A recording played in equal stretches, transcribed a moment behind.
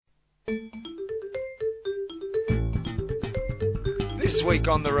This week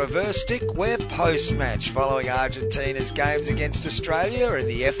on the Reverse Stick, we're post-match following Argentina's games against Australia in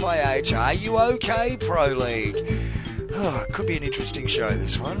the FIH RUOK Pro League. Oh, could be an interesting show,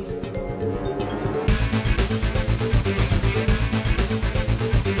 this one.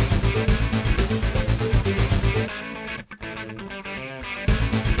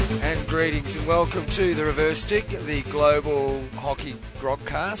 And greetings and welcome to the Reverse Stick, the global hockey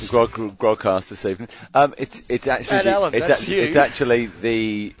grogcast. Grogcast this evening. It's actually Alan, it's actually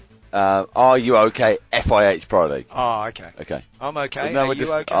the RUOK FIH Pro League. Oh, okay. Okay. I'm okay. No, Are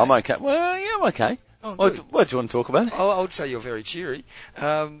you okay? I'm okay. Well, yeah, I'm okay. Oh, What do you want to talk about? I would say you're very cheery.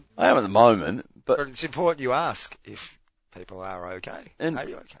 I am at the moment, but it's important you ask if people are okay. And are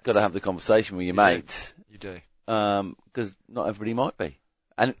you okay? got to have the conversation with your mates. You do. Because not everybody might be.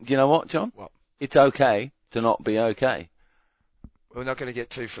 And you know what, John? What? It's okay to not be okay. We're not going to get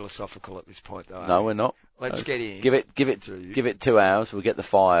too philosophical at this point, though. No, we're not. Let's get in. Give it 2 hours. We'll get the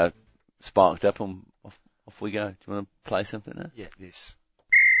fire sparked up and off we go. Do you want to play something now? Yeah, this.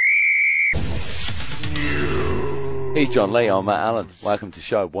 He's John Lee. I'm Matt Allen. Welcome to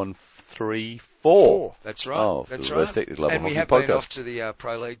show 134. That's right. Oh, that's the right. Stick, the Global and we Hockey have Podcast. been off to the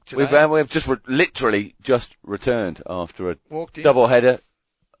Pro League today. We've just literally just returned after a Walked in. double header,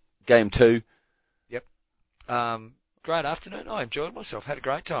 game 2. Yep. Great afternoon. I enjoyed myself. Had a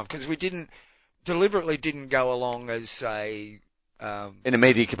great time because we deliberately didn't go along as a In a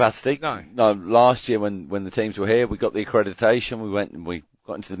media capacity? No. Last year when the teams were here, we got the accreditation. We went and we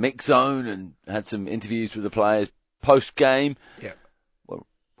got into the mix zone and had some interviews with the players post game. Yeah. Well,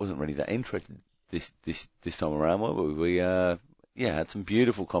 wasn't really that interested this time around, were we? We had some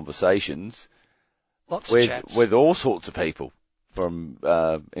beautiful conversations. Lots of chats. With all sorts of people, from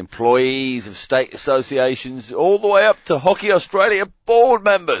employees of state associations all the way up to Hockey Australia board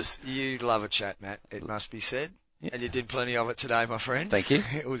members. You love a chat, Matt, it must be said. Yeah. And you did plenty of it today, my friend. Thank you.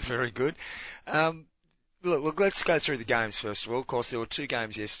 It was very good. Look, let's go through the games first of all. Of course, there were 2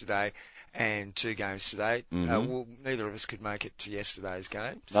 games yesterday and 2 games today. Mm-hmm. Neither of us could make it to yesterday's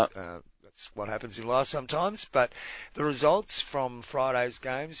games. No. That's what happens in life sometimes. But the results from Friday's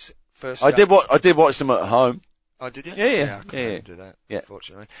games, first I did watch them at home. Oh, did you? Yeah. I couldn't do that, Yeah.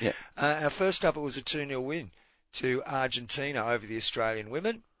 unfortunately. Yeah. Our first up, it was a 2-0 win to Argentina over the Australian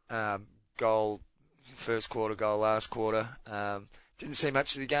women. Goal, first quarter, goal last quarter. Didn't see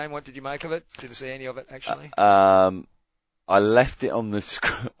much of the game. What did you make of it? Didn't see any of it, actually. I left it on the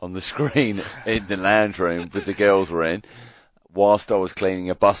screen in the lounge room with the girls were in, whilst I was cleaning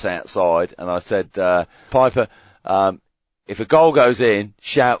a bus outside, and I said, Piper, if a goal goes in,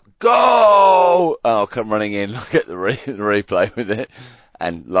 shout, "Goal!" And I'll come running in, look at the replay with it,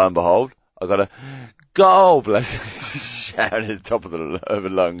 and lo and behold, I got a goal, bless it, shouted at the top of the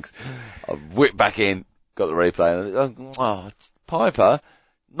lungs. I whipped back in, got the replay, and Piper,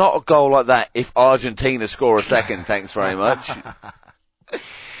 not a goal like that if Argentina score a second, thanks very much.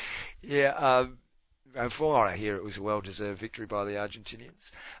 Yeah, from what I hear, it was a well-deserved victory by the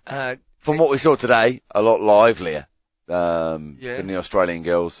Argentinians. From what we saw today, a lot livelier than the Australian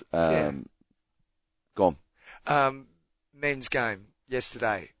girls. Go on. Men's game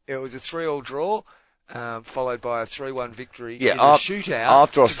yesterday. It was a 3-3 draw, followed by a 3-1 victory in a shootout.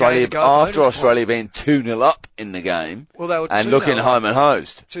 After Australia being 2-0 up in the game, well, they were and looking home and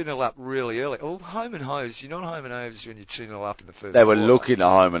hosed. 2-0 up really early. Oh, home and hosed. You're not home and hosed when you're 2-0 up in the first They were quarter. looking at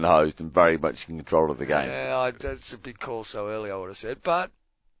home and hosed and very much in control of the game. Yeah, that's a big call so early, I would have said. But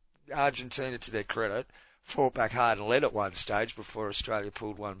Argentina, to their credit, fought back hard and led at one stage before Australia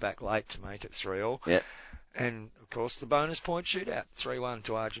pulled one back late to make it 3-3. Yeah. And, of course, the bonus point shootout, 3-1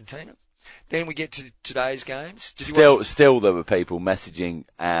 to Argentina. Then we get to today's games. Still there were people messaging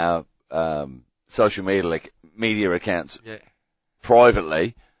our social media accounts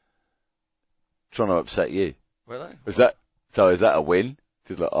privately, trying to upset you. Were they? Is that a win?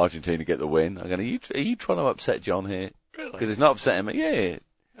 Did Argentina get the win? I'm going, are you trying to upset John here? Really? Because it's not upsetting me. Yeah.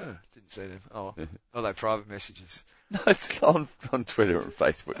 Oh, didn't see them. Oh, are they private messages? No, it's on Twitter and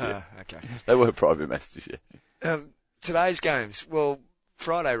Facebook. Yeah. Okay. They were private messages. Yeah. Today's games. Well,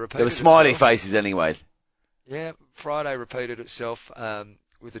 Friday repeated There were smiley itself. faces anyway. Yeah, Friday repeated itself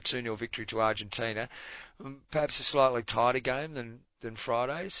with a 2-0 victory to Argentina. Perhaps a slightly tighter game than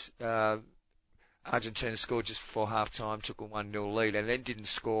Friday's. Argentina scored just before half-time, took a 1-0 lead, and then didn't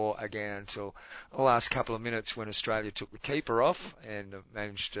score again until the last couple of minutes when Australia took the keeper off and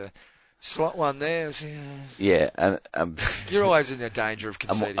managed to slot one there. Yeah, and you're always in the danger of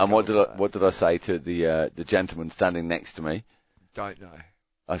conceding. And what did I say to the gentleman standing next to me? Don't know.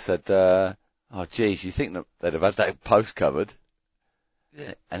 I said, "Oh, geez, you think that they'd have had that post covered?"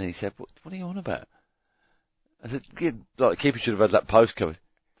 Yeah. And he said, what are you on about? I said, the keeper should have had that post covered.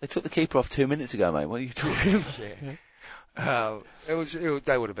 They took the keeper off 2 minutes ago, mate. What are you talking about?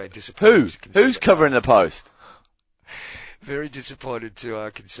 They would have been disappointed. Who's covering the post? Very disappointed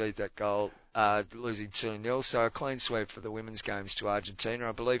to concede that goal, losing 2-0. So a clean sweep for the women's games to Argentina.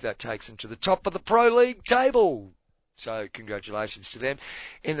 I believe that takes them to the top of the Pro League table. So congratulations to them.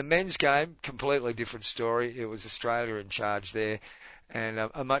 In the men's game, completely different story. It was Australia in charge there. And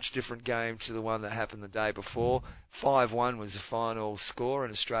a much different game to the one that happened the day before. 5-1 was the final score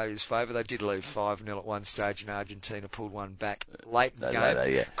in Australia's favour. They did lead 5-0 at one stage, and Argentina pulled one back late in the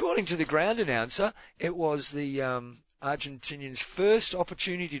game. Yeah. According to the ground announcer, it was the Argentinians' first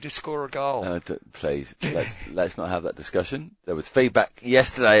opportunity to score a goal. No, please, let's not have that discussion. There was feedback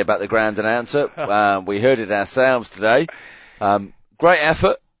yesterday about the ground announcer. We heard it ourselves today. Great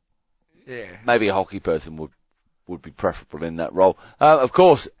effort. Yeah. Maybe a hockey person would be preferable in that role. Of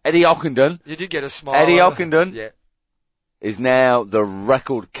course, Eddie Ockenden. You did get a smile. Eddie Ockenden yeah. is now the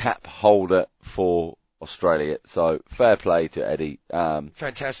record cap holder for Australia. So fair play to Eddie.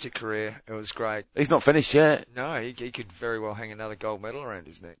 Fantastic career. It was great. He's not finished yet. No, he could very well hang another gold medal around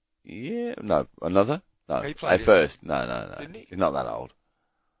his neck. Yeah, no, another? No. He played first. No. Didn't he? He's not that old.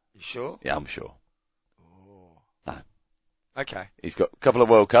 You sure? Yeah, I'm sure. Oh. No. Okay. He's got a couple of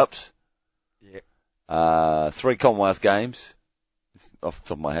World Cups. Yeah. 3 Commonwealth Games, off the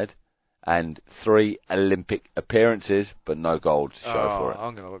top of my head, and 3 Olympic appearances, but no gold to show for it.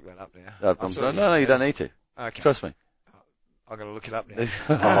 I'm going to look that up now. No, you don't need to. Okay. Trust me. I'm going to look it up now.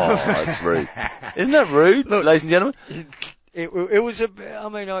 That's rude. Isn't that rude, Look, ladies and gentlemen? It was you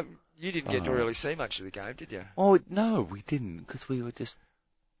didn't get to really see much of the game, did you? Oh, no, we didn't, because we were just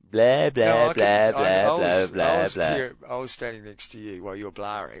blah, blah, blah, blah, blah. I was standing next to you while you were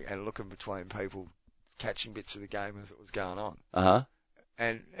blaring and looking between people, catching bits of the game as it was going on. Uh-huh.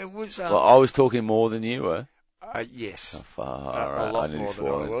 And it was... well, I was talking more than you were. Yes. Oh, far a lot more than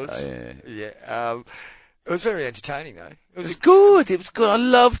I was. Oh, yeah. Yeah. It was very entertaining, though. It was good. It was good. I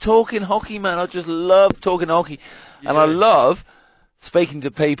love talking hockey, man. I just love talking hockey. I love speaking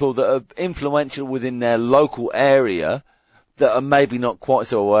to people that are influential within their local area that are maybe not quite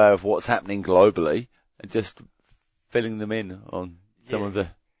so aware of what's happening globally and just filling them in on some of the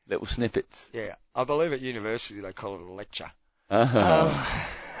little snippets. Yeah. I believe at university they call it a lecture.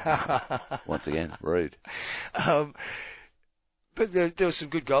 Once again, rude. But there were some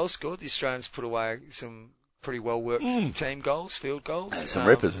good goals scored. The Australians put away some pretty well-worked team goals, field goals. And some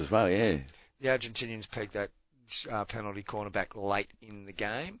rippers as well, yeah. The Argentinians pegged that penalty cornerback late in the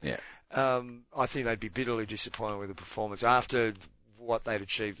game. Yeah. I think they'd be bitterly disappointed with the performance after what they'd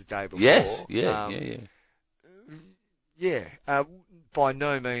achieved the day before. Yes, yeah. By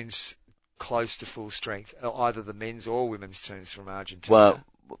no means close to full strength, either the men's or women's teams from Argentina. Well,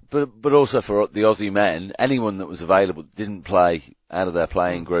 but also for the Aussie men, anyone that was available that didn't play out of their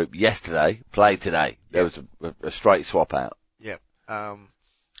playing group yesterday played today. There was a straight swap out. Yeah.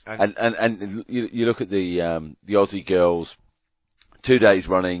 And you look at the Aussie girls, 2 days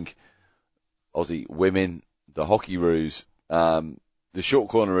running, Aussie women, the hockey roos, the short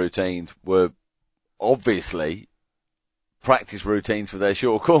corner routines were obviously practice routines for their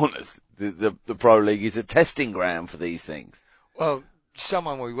short corners. The Pro League is a testing ground for these things. Well,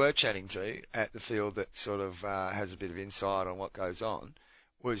 someone we were chatting to at the field that sort of has a bit of insight on what goes on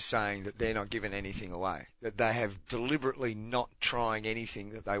was saying that they're not giving anything away, that they have deliberately not trying anything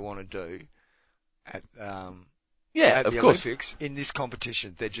that they want to do at the Olympics in this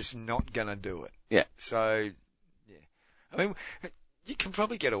competition. They're just not going to do it. Yeah. So, yeah. I mean, you can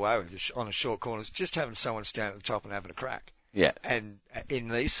probably get away with this on a short corners, just having someone stand at the top and having a crack. Yeah. And in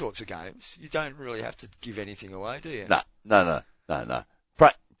these sorts of games, you don't really have to give anything away, do you? No.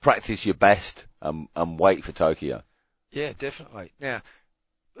 Practice your best and wait for Tokyo. Yeah, definitely. Now,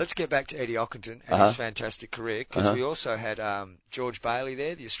 let's get back to Eddie Ockenden and his fantastic career, because we also had George Bailey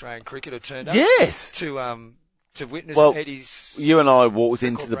there, the Australian cricketer, turned up. Yes. To witness Eddie's. You and I walked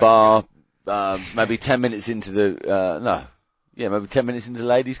into the bar, maybe 10 minutes into maybe 10 minutes into the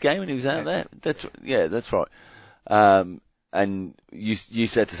ladies' game, and he was out there. That's right. And you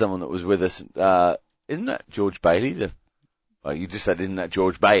said to someone that was with us, isn't that George Bailey? You just said, isn't that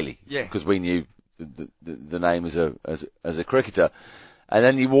George Bailey? Yeah. Because we knew the name as a cricketer. And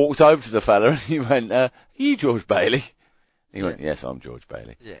then you walked over to the fella and you went, are you George Bailey? And he went, yes, I'm George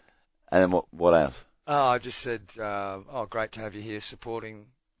Bailey. Yeah. And then what else? Oh, I just said, great to have you here supporting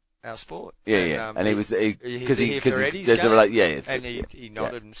our sport. Yeah. And he was, because he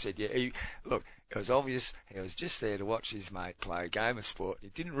nodded and said, look, it was obvious he was just there to watch his mate play a game of sport. He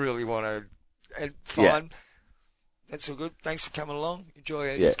didn't really want to, and fine. That's all good. Thanks for coming along. Enjoy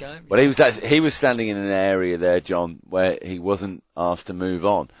Yeah. Eddie's game. Well, he was standing in an area there, John, where he wasn't asked to move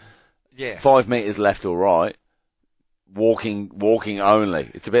on. Yeah. 5 metres left or right, walking only.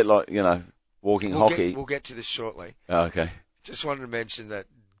 It's a bit like, walking hockey. We'll get to this shortly. Oh, okay. Just wanted to mention that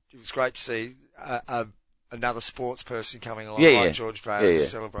it was great to see another sports person coming along Yeah. George Bailey to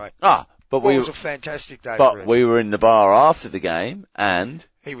celebrate. But it was a fantastic day for But him. we were in the bar after the game, and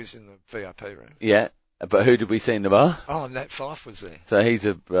He was in the VIP room. yeah. But who did we see in the bar? Oh, Nat Fyfe was there. So he's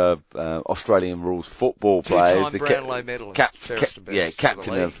a Australian rules football player. Two-time Brownlow medalist, fairest and best.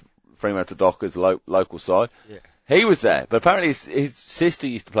 Captain of Fremantle Dockers local side. Yeah. He was there, but apparently his sister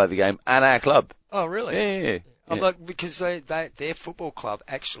used to play the game at our club. Oh, really? Yeah. Like, because their football club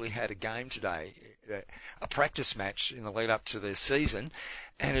actually had a game today, a practice match in the lead up to their season,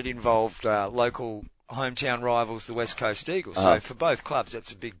 and it involved local hometown rivals, the West Coast Eagles. So for both clubs,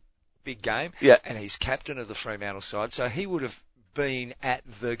 that's a big game. Yeah. And he's captain of the Fremantle side, so he would have been at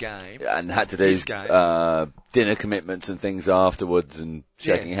the game. And had to do dinner commitments and things afterwards, and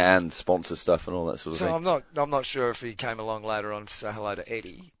shaking hands, sponsor stuff, and all that sort of thing. So I'm not sure if he came along later on to say hello to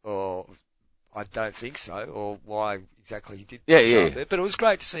Eddie, or I don't think so, or why exactly he did. There. But it was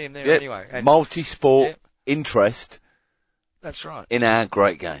great to see him there anyway. And multi-sport interest. That's right. In our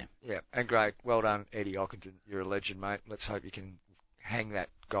great game. Yeah, and great. Well done, Eddie Ockenden. You're a legend, mate. Let's hope you can hang that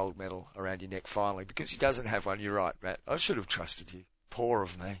gold medal around your neck finally, because he doesn't have one. You're right, Matt. I should have trusted you. Poor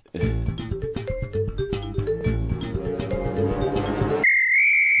of me.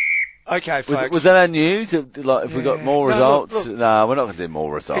 Okay, folks. Was that our news? Like, if we got more results? No, we're not going to do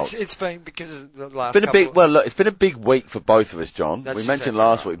more results. It's been because of the last it's been a big week for both of us, John. We mentioned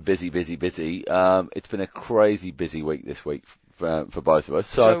last week, busy. It's been a crazy busy week this week for both of us.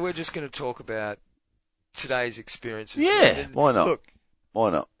 So we're just going to talk about today's experiences. Yeah, why not? Look, why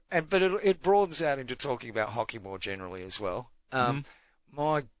not? But it broadens out into talking about hockey more generally as well.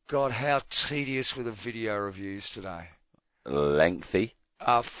 My God, how tedious were the video reviews today? Lengthy.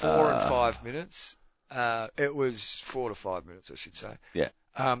 4 and 5 minutes. It was 4 to 5 minutes, I should say. Yeah.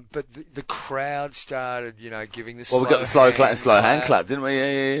 But the crowd started, giving the we got the slow hand clap, didn't we?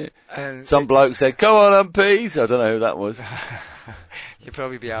 Yeah. And some bloke said, "Go on, MPs." I don't know who that was. You'll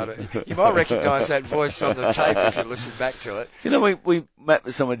probably be able to. You might recognise that voice on the tape if you listen back to it. We met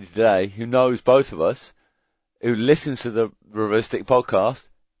with somebody today who knows both of us, who listens to the Reverse Stick podcast,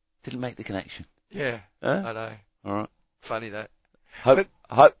 didn't make the connection. Yeah, huh? I know. All right. Funny that. Hope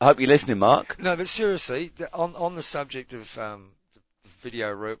you're listening, Mark. No, but seriously, on the subject of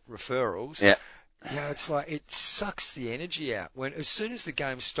video referrals, it's like it sucks the energy out. As soon as the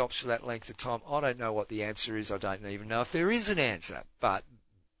game stops for that length of time, I don't know what the answer is. I don't even know if there is an answer. But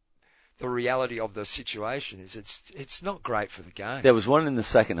the reality of the situation is it's not great for the game. There was one in the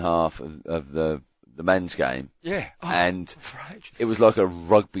second half of the men's game. Yeah. And it was like a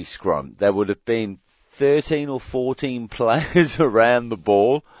rugby scrum. There would have been 13 or 14 players around the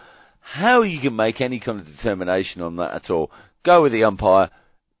ball. How you can make any kind of determination on that at all? Go with the umpire,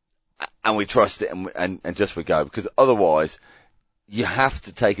 and we trust it, and just we go, because otherwise you have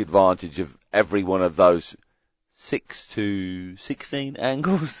to take advantage of every one of those 6 to 16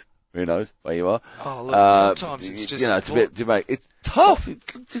 angles. Who knows where you are? Oh, look, sometimes it's just it's tough.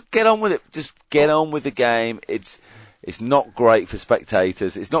 Just get on with it. Just get on with the game. It's not great for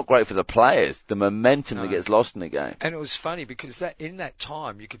spectators. It's not great for the players. The momentum that gets lost in the game. And it was funny because in that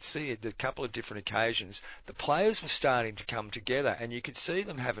time you could see it a couple of different occasions. The players were starting to come together, and you could see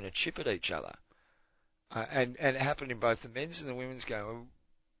them having a chip at each other. And it happened in both the men's and the women's game.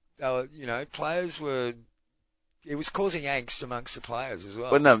 Players were. It was causing angst amongst the players as well.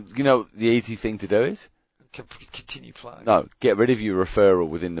 But no, the easy thing to do is continue playing. No, get rid of your referral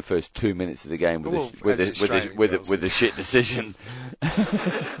within the first 2 minutes of the game with a shit decision.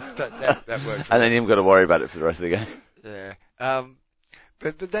 that worked. And then you haven't got to worry about it for the rest of the game. Yeah.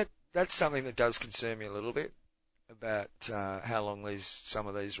 But that's something that does concern me a little bit about how long some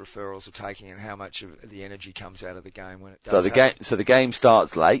of these referrals are taking and how much of the energy comes out of the game when it does. So the game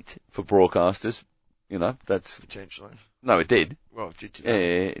starts late for broadcasters. That's potentially. No, it did. Well, it did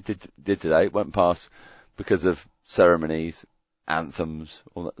today. Yeah, it did today. It went past because of ceremonies, anthems.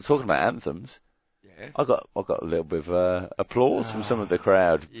 All that. Talking about anthems, I got a little bit of applause from some of the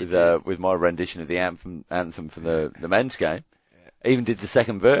crowd with my rendition of the anthem for the men's game. Yeah. I even did the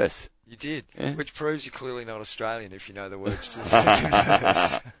second verse. You did, which proves you're clearly not Australian if you know the words to the second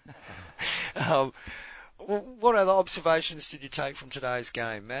verse. What other observations did you take from today's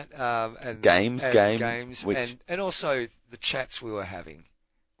game, Matt? Games, and also the chats we were having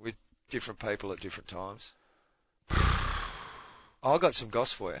with different people at different times. I've got some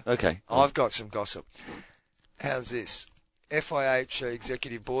gossip for you. Okay. I've got some gossip. How's this? FIH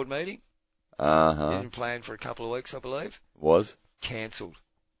Executive Board meeting. Uh-huh. Been planned for a couple of weeks, I believe. Was? Cancelled.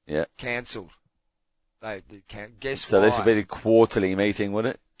 Yeah. Cancelled. They can't. Guess So why? this would be the quarterly meeting, would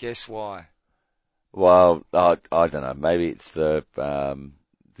it? Guess why? Well, I don't know. Maybe it's the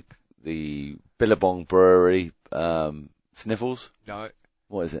Billabong Brewery sniffles. No.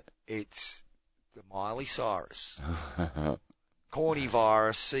 What is it? It's the Miley Cyrus. Corny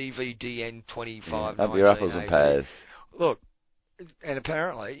virus, CVDN 2519. Up your apples and pears. Look, and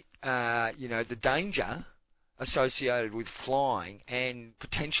apparently, the danger associated with flying and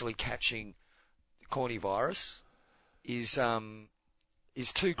potentially catching the corny virus is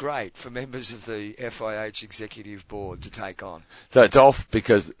too great for members of the FIH Executive Board to take on. So it's off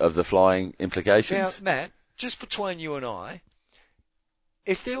because of the flying implications? Now, Matt, just between you and I,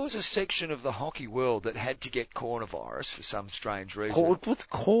 if there was a section of the hockey world that had to get coronavirus for some strange reason... What's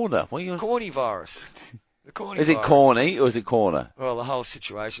corner? What are you... Corny virus. The corny is it virus. corny or is it corner? Well, the whole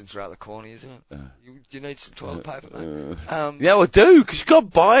situation's rather corny, isn't it? You need some toilet paper, mate. Yeah, I do, because you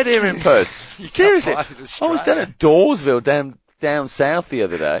can't buy it here in Perth. Seriously. I was down at Dawesville, down south the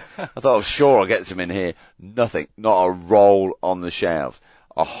other day. I thought, sure, I'll get some in here. Nothing. Not a roll on the shelves.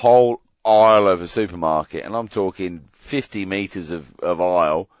 A whole aisle of a supermarket, and I'm talking 50 metres of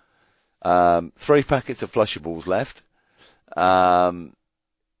aisle. 3 packets of flushables left.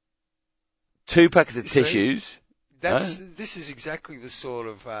 2 packets of tissues. This is exactly the sort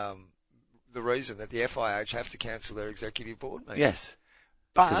of the reason that the FIH have to cancel their executive board meeting. Yes,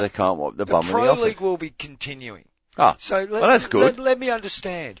 but because they can't wipe the bum in the Pro office. League will be continuing. So that's good. Let me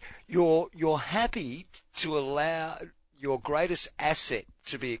understand. You're happy to allow your greatest asset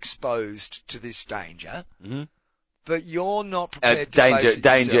to be exposed to this danger, but you're not prepared to face it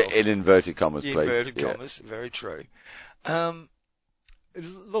danger yourself. in inverted commas, please. Inverted commas, very true.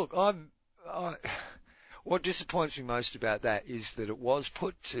 Look, what disappoints me most about that is that it was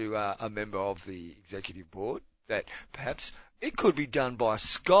put to a member of the executive board that perhaps it could be done by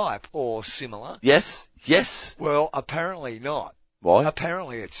Skype or similar. Yes. Well, apparently not. Why?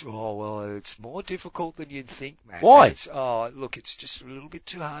 Apparently it's more difficult than you'd think, Matt. Why? It's just a little bit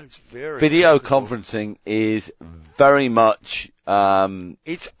too hard. It's very Video technical. conferencing is very much,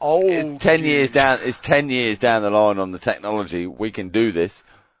 it's old. It's 10 years down, it's 10 years down the line on the technology. We can do this.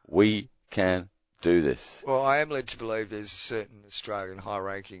 We can do this. Well, I am led to believe there's a certain Australian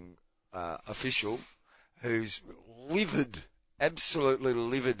high-ranking official who's livid, absolutely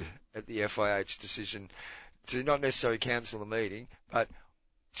livid at the FIH decision to not necessarily cancel the meeting, but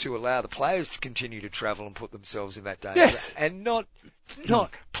to allow the players to continue to travel and put themselves in that danger. Yes. And not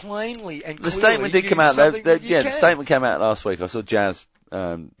plainly and The clearly statement did come out. The statement came out last week. I saw Jazz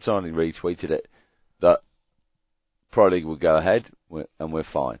silently retweeted it that Pro League would go ahead and we're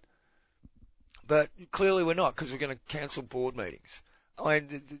fine. But clearly we're not, because we're going to cancel board meetings. I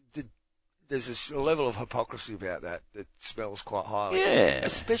mean, there's a level of hypocrisy about that smells quite highly. Yeah.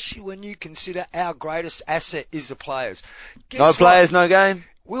 Especially when you consider our greatest asset is the players. No players, no game?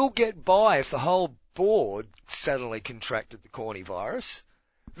 We'll get by if the whole board suddenly contracted the corny virus.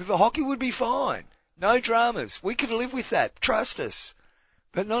 The hockey would be fine. No dramas. We could live with that. Trust us.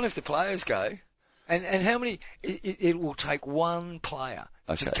 But not if the players go. And how many... It will take one player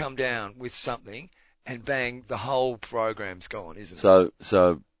to come down with something and bang, the whole program's gone, isn't it?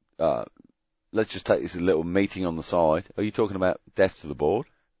 So, let's just take this a little meeting on the side. Are you talking about death to the board?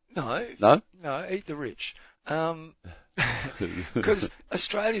 No. No? No, eat the rich. Because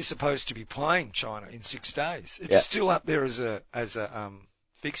Australia's supposed to be playing China in 6 days. It's still up there as a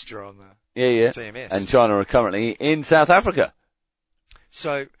fixture on the TMS. And China are currently in South Africa.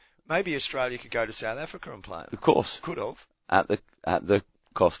 So maybe Australia could go to South Africa and play them. Of course. Could have. At the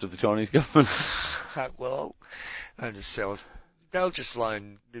cost of the Chinese government. Well, they'll just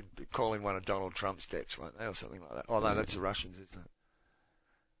call in one of Donald Trump's debts, won't they, or something like that. Oh no, that's the Russians, isn't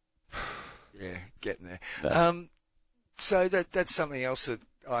it? Yeah, getting there. No. So that's something else that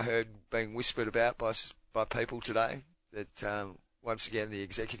I heard being whispered about by people today. That once again the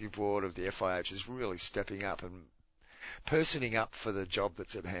executive board of the FIH is really stepping up and personing up for the job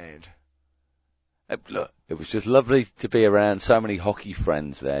that's at hand. Look, it was just lovely to be around so many hockey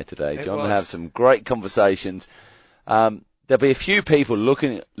friends there today, John, and have some great conversations. There'll be a few people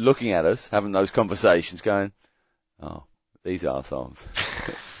looking at us, having those conversations, going, "Oh, these arseholes."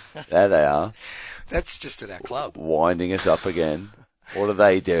 There they are. That's just at our club. Winding us up again. What are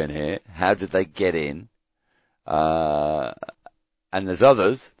they doing here? How did they get in? And there's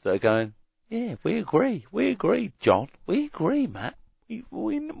others that are going, "Yeah, we agree, John. We agree, Matt.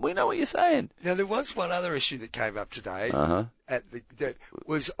 We know what you're saying. Now, there was one other issue that came up today. Uh-huh. That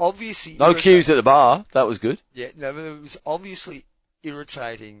was obviously No queues at the bar. That was good. Yeah, no, but it was obviously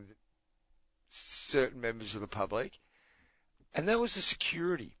irritating certain members of the public, and that was the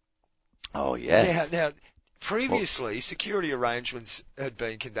security. Oh, yes. Now, previously, security arrangements had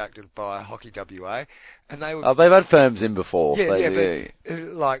been conducted by Hockey WA, and they were. Oh, they've had firms in before. But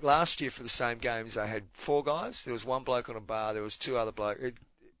like last year for the same games, they had 4 guys. There was 1 bloke on a bar. There was 2 other blokes. It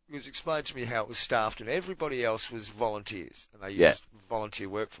was explained to me how it was staffed, and everybody else was volunteers, and they used volunteer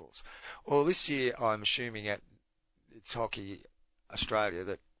workforce. Well, this year, I'm assuming it's Hockey Australia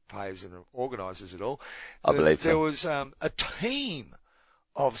that pays and organises it all. I believe so. There was a team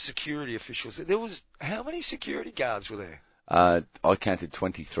of security officials. There was, how many security guards were there? I counted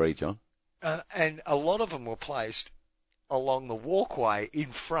 23, John. And a lot of them were placed along the walkway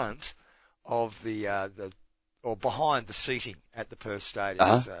in front of or behind the seating at the Perth Stadium.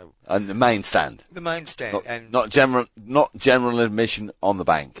 Uh-huh. So, and the main stand. the main stand. Not general admission on the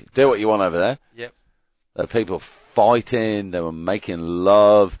bank. Do what you want over there. Yep. There were people fighting, they were making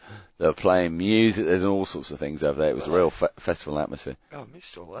love, they were playing music, there's all sorts of things over there. It was a real festival atmosphere. Oh, I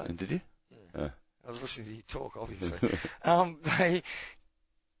missed all that. And did you? Yeah. I was listening to you talk, obviously.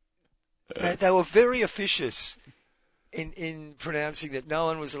 They were very officious in pronouncing that no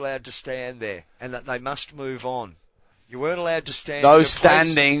one was allowed to stand there and that they must move on. You weren't allowed to stand. No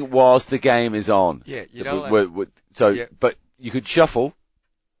standing whilst the game is on. Yeah, but you could shuffle.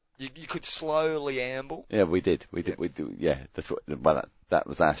 You could slowly amble. Yeah, we did. We do. Yeah, that's what. Well, that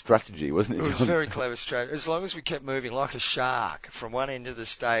was our strategy, wasn't it, John? It was a very clever strategy. As long as we kept moving like a shark from one end of the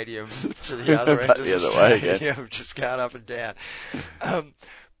stadium to the other end of the stadium, just going up and down.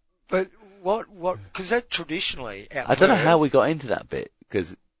 But because that traditionally, I don't know how we got into that bit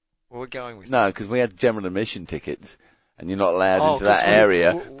because. Well, we're going with because we had general admission tickets, and you're not allowed into that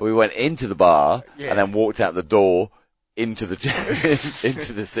area. But we went into the bar and then walked out the door into the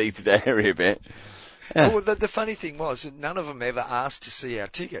into the seated area bit. Yeah. Well, the funny thing was that none of them ever asked to see our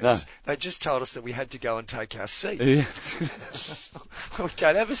tickets. No. They just told us that we had to go and take our seat. Yeah. We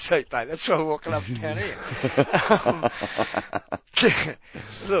don't have a seat, mate. That's why we're walking up and down here.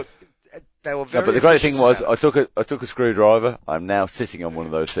 Look, they were very. No, but the great thing was, I took a screwdriver. I'm now sitting on one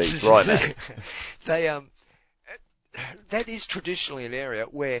of those seats right now. That is traditionally an area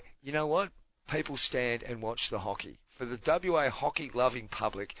where, you know what, people stand and watch the hockey. For the WA hockey-loving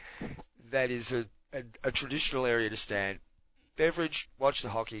public, that is a traditional area to stand. Beverage, watch the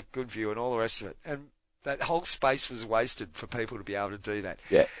hockey, good view, and all the rest of it. And that whole space was wasted for people to be able to do that.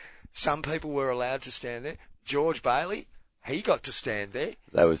 Yeah. Some people were allowed to stand there. George Bailey, he got to stand there.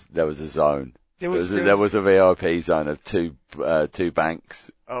 There was a zone. There was a VIP zone of two banks.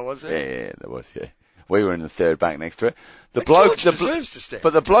 Oh, was it? Yeah, there was. Yeah, we were in the third bank next to it. George deserves to stand.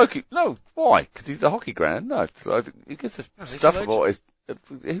 But the bloke, no, why? Because he's a hockey ground. No, he gets the stuff about his.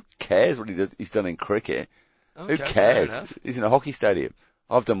 Who cares what he does? He's done in cricket. Okay, who cares? He's in a hockey stadium.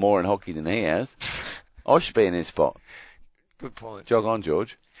 I've done more in hockey than he has. I should be in his spot. Good point. Jog on,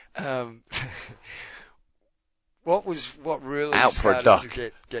 George. What really Out for a started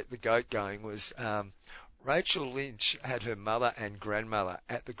to get the goat going was Rachel Lynch had her mother and grandmother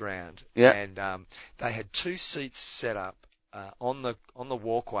at the ground, and they had 2 seats set up on the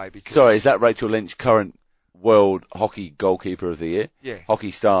walkway. Because sorry, is that Rachel Lynch, current World Hockey Goalkeeper of the Year? Yeah,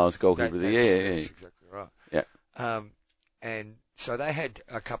 Hockey Stars Goalkeeper of the Year. That's exactly right. Yeah. And so they had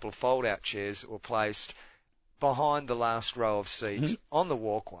a couple of fold-out chairs that were placed behind the last row of seats on the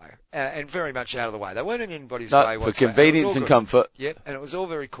walkway, and very much out of the way. They weren't in anybody's way whatsoever. For convenience and comfort. Yep, and it was all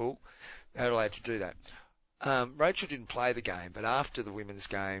very cool. They were allowed to do that. Rachel didn't play the game, but after the women's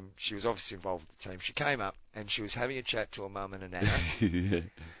game, she was obviously involved with the team. She came up and she was having a chat to her mum and a nana,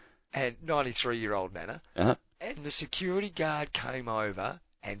 and 93-year-old nana, and the security guard came over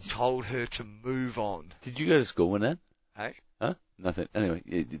and told her to move on. Did you go to school with that? Hey? Huh? Nothing. Anyway,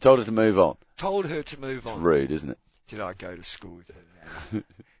 you told her to move on. Told her to move on. It's rude, isn't it? Did I go to school with her nana?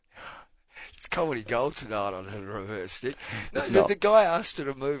 It's comedy gold tonight on her reverse stick. No, the guy asked her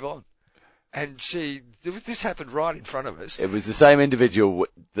to move on. And this happened right in front of us. It was the same individual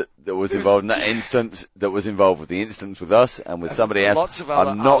that was involved in that instance, that was involved with the instance with us and with somebody else. Lots of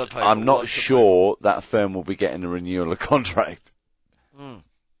other people. I'm not sure that firm will be getting a renewal of contract.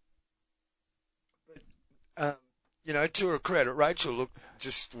 But, to her credit, Rachel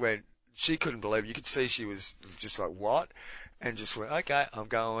went, she couldn't believe it. You could see she was just like, what? And just went, okay, I'm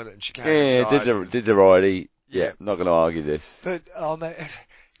going with it. And she came inside. Did the righty. Yeah, not going to argue this. But,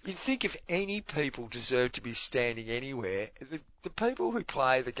 you'd think if any people deserve to be standing anywhere, the people who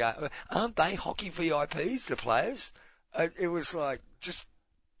play the game, aren't they hockey VIPs, the players? It was like just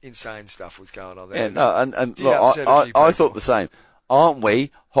insane stuff was going on Yeah, there. no, and Did look, upset a few I people. thought the same. Aren't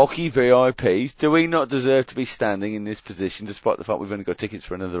we hockey VIPs? Do we not deserve to be standing in this position despite the fact we've only got tickets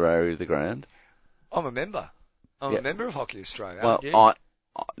for another area of the ground? I'm a member. I'm Yeah. a member of Hockey Australia. Well, aren't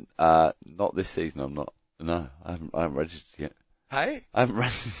you? not this season, I'm not. No, I haven't registered yet. Hey? I haven't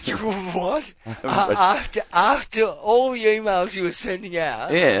registered. What? I haven't registered. After all the emails you were sending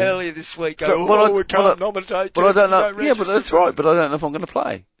out Yeah. earlier this week, But- going, but we can't nominate But I teams don't if you know. Yeah, but register that's for right. them." But I don't know if I'm going to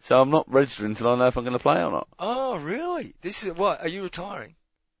play. So I'm not registering until I know if I'm going to play or not. Oh, really? This is what? Are you retiring?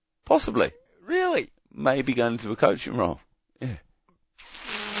 Possibly. Really? Maybe going into a coaching role. Yeah.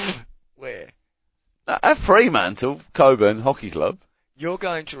 Where? At Fremantle, Coburn Hockey Club, You're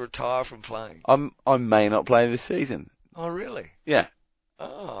going to retire from playing. I may not play this season. Oh, really? Yeah.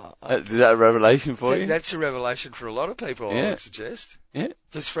 Oh. Is that a revelation for you? That's a revelation for a lot of people, I Yeah. would suggest. Yeah.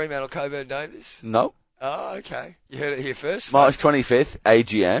 Does Fremantle Coburn know this? No. Oh, okay. You heard it here first. March folks. 25th,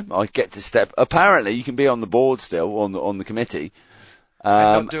 AGM. I get to step. Apparently, you can be on the board still, on the committee.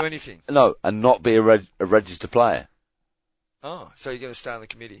 And not do anything. No, and not be a registered player. Oh, so you're going to stay on the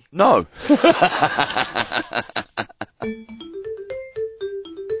committee? No.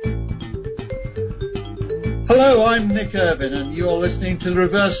 Hello, I'm Nick Irvin, and you're listening to The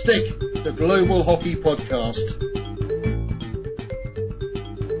Reverse Stick, the Global Hockey Podcast.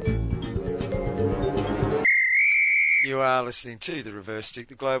 You are listening to The Reverse Stick,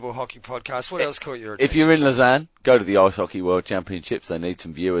 the Global Hockey Podcast. What else caught your attention? If you're in Lausanne, go to the Ice Hockey World Championships. They need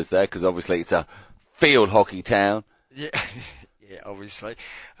some viewers there because obviously it's a field hockey town. Yeah, yeah, obviously.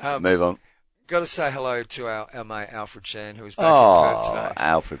 Move on. Got to say hello to our mate Alfred Chan, who was back in Perth today.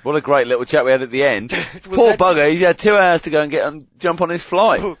 Alfred. What a great little chat we had at the end. Well, Poor that's- bugger, he's had 2 hours to go and jump on his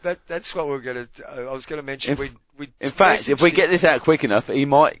flight. Well, that's what we're going to. I was going to mention. In fact, if we get this out quick enough, he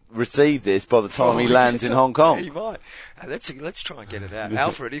might receive this by the time he lands in Hong Kong. He might. Let's try and get it out.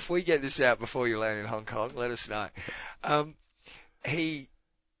 Alfred, if we get this out before you land in Hong Kong, let us know.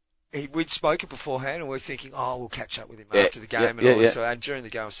 We'd spoken beforehand and we're thinking, we'll catch up with him after the game and all this. So, and during the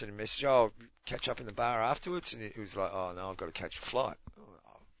game I sent a message, catch up in the bar afterwards. And it was like, oh no, I've got to catch a flight.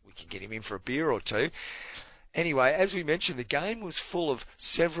 We can get him in for a beer or two. Anyway, as we mentioned, the game was full of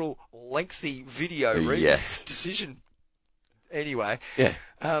several lengthy video decision. Anyway,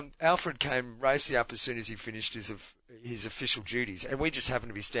 Alfred came racing up as soon as he finished his official duties, and we just happened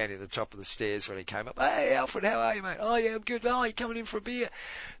to be standing at the top of the stairs when he came up. Hey, Alfred, how are you, mate? Oh, yeah, I'm good. Oh, you coming in for a beer?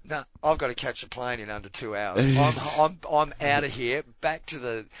 No, I've got to catch a plane in under 2 hours. I'm out of here, back to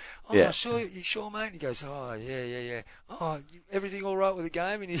the. Oh, Yeah. sure, you sure, mate? And he goes, oh, yeah. Oh, everything all right with the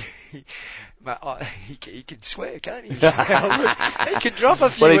game? And he can swear, can't he? He can drop a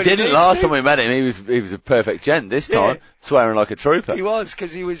few. Well, he when didn't needs last to. time we met him. He was a perfect gent. This time, swearing like a trooper. He was,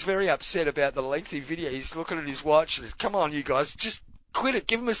 because he was very upset about the lengthy video. He's looking at his watch and says, come on, you guys, just quit it.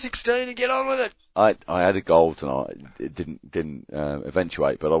 Give him a 16 and get on with it. I had a goal tonight. It didn't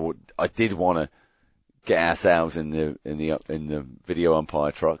eventuate, but I did want to get ourselves in the video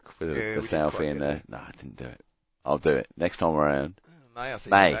umpire truck with a selfie in there. No, I didn't do it. I'll do it next time around. May, I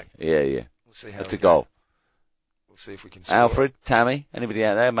think. May. Back. Yeah. We'll see how That's we a goal. We'll see if we can score. Alfred, Tammy, anybody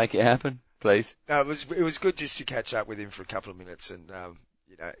out there, make it happen, please. No, it was good just to catch up with him for a couple of minutes, and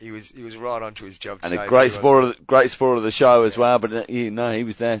he was right onto his job And today. a great sport of the show as well. But he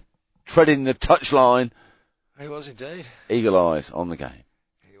was there, treading the touchline. He was indeed. Eagle eyes on the game.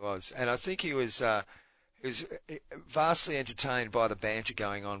 He was, and I think he was vastly entertained by the banter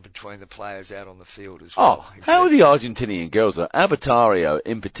going on between the players out on the field as well. How are the Argentinian girls? Abatario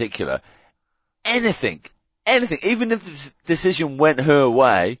in particular. Anything, even if the decision went her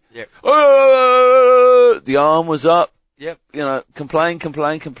way. Yep. The arm was up. Yep. Complain.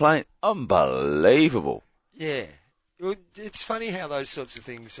 Unbelievable. Yeah. It's funny how those sorts of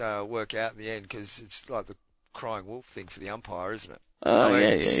things work out in the end, because it's like the crying wolf thing for the umpire, isn't it? Oh,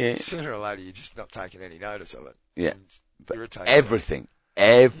 yeah. Sooner or later, you're just not taking any notice of it. Yeah. But irritating. Everything.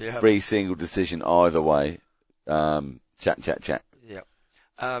 Every single decision either way. Chat.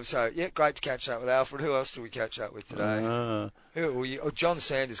 Yeah. Great to catch up with Alfred. Who else do we catch up with today? John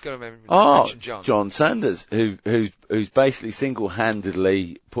Sanders. Got to mention John. John Sanders, who's basically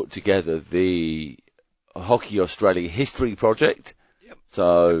single-handedly put together the Hockey Australia History Project. Yep.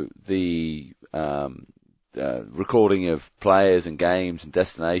 So the recording of players and games and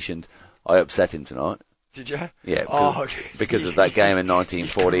destinations. I upset him tonight. Did you? Yeah, because of that game in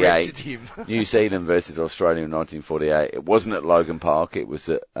 1948. New Zealand versus Australia in 1948. It wasn't at Logan Park. It was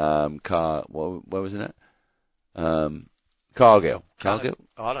at where was it at? Cargill. Cargill?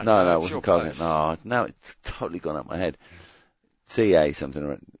 I don't know. No, it wasn't Cargill. No, it's totally gone up my head. CA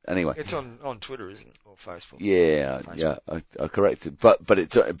something. Anyway. It's on Twitter, isn't it? Or Facebook? Yeah, Facebook. yeah, I corrected. But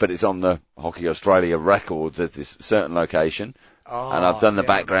it's on the Hockey Australia records at this certain location. And I've done the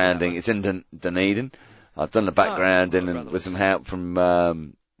backgrounding. It's in Dunedin. I've done the backgrounding and with some help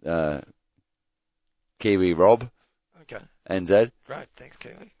from Kiwi Rob. Okay. NZ. Great, thanks,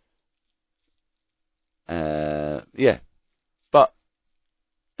 Kiwi. Yeah. But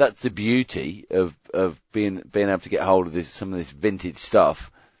that's the beauty of being able to get hold of some of this vintage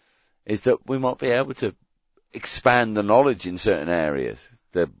stuff, is that we might be able to expand the knowledge in certain areas.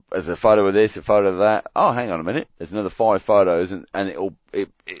 There's a photo of this, a photo of that. Oh, hang on a minute. There's another 5 photos, and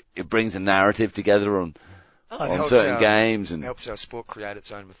it brings a narrative together on certain games, and helps our sport create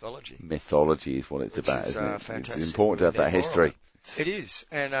its own mythology. Mythology is what it's about, isn't it? Fantastic. It's important to have that history. It is,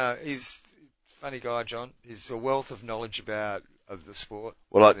 and he's a funny guy, John. He's a wealth of knowledge of the sport,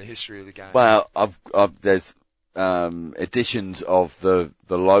 and the history of the game. Well, there's editions of the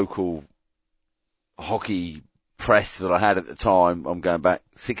local hockey press that I had at the time. I'm going back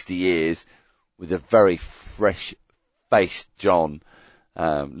 60 years with a very fresh-faced John.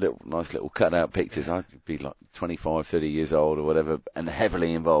 Nice little cut-out pictures. I'd be like 25, 30 years old or whatever, and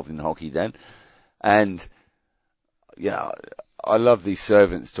heavily involved in hockey then. And, I love these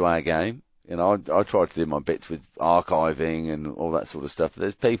servants to our game. I try to do my bits with archiving and all that sort of stuff.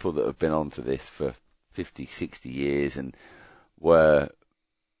 There's people that have been onto this for 50, 60 years and were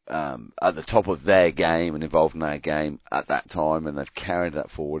at the top of their game and involved in our game at that time, and they've carried that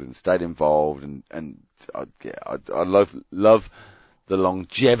forward and stayed involved. And I love the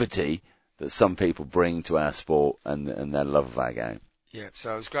longevity that some people bring to our sport and their love of our game. Yeah,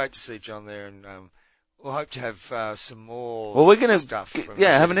 so it was great to see John there, and we'll hope to have some more. Well, we're going stuff to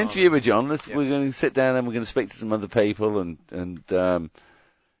have an interview with John. We're going to sit down and we're going to speak to some other people, and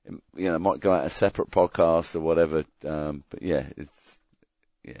might go out a separate podcast or whatever. But yeah, it's.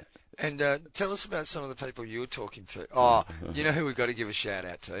 Yeah. And tell us about some of the people you were talking to. Oh, you know who we've got to give a shout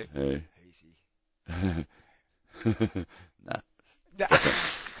out to? Who? Easy. No.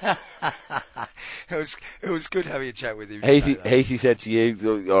 It was good having a chat with you. Hasey said to you,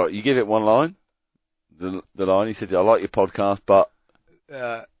 all right, you give it one line. The line, he said, I like your podcast, but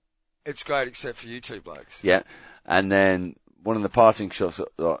it's great except for you two blokes. Yeah. And then one of the parting shots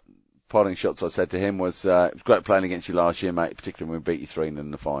I said to him was, it was great playing against you last year, mate, particularly when we beat you 3-0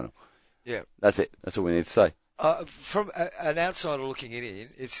 in the final. Yeah. That's it. That's all we need to say. From an outsider looking in,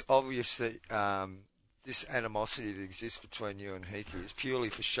 it's obvious that this animosity that exists between you and Heathy is purely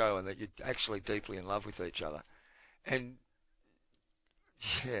for show, and that you're actually deeply in love with each other. And,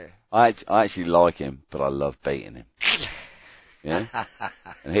 yeah. I actually like him, but I love beating him. Yeah?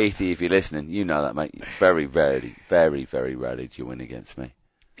 And Heathy, if you're listening, you know that, mate. Very rarely do you win against me.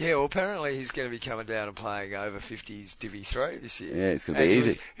 Yeah, well, apparently he's going to be coming down and playing over 50s Divi 3 this year. Yeah, it's going to be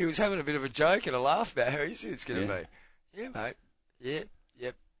easy. He was having a bit of a joke and a laugh about how easy it's going to be. Yeah, mate. Yeah,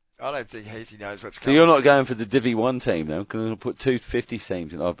 yep. I don't think Heathy knows what's coming. So you're not going for the Divi 1 team now? Because I'm going to put 2 50s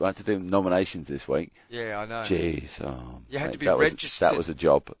teams in. I've had to do nominations this week. Yeah, I know. Jeez. You had to be registered. That was a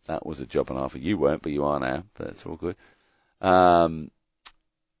job. That was a job and a half. You weren't, but you are now. But that's all good.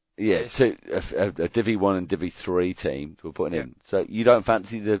 Yes. A Divi 1 and Divi 3 team we're putting in. So you don't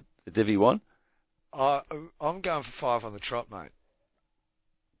fancy the Divi 1? I'm going for 5 on the trot, mate.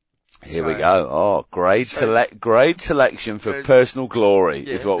 Here we go. Oh, grade selection for personal glory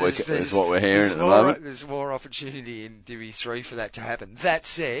is what we're hearing at the moment. There's more opportunity in Divi 3 for that to happen. That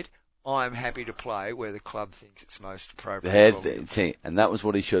said, I'm happy to play where the club thinks it's most appropriate. And that was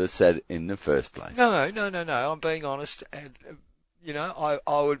what he should have said in the first place. No. I'm being honest. And, I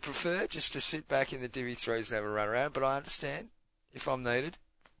would prefer just to sit back in the Divi 3s and have a run around, but I understand if I'm needed,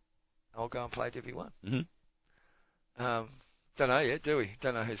 I'll go and play Divi 1. Mm-hmm. Don't know yet, do we?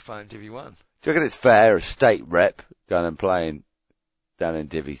 Don't know who's playing Divi 1. Do you reckon it's fair, a state rep going and playing down in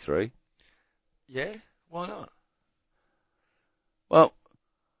Divi 3? Yeah, why not? Well,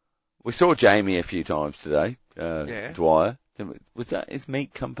 we saw Jamie a few times today, Dwyer. Was that his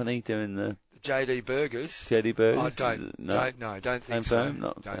meat company doing the JD Burgers? JD Burgers? I don't think so.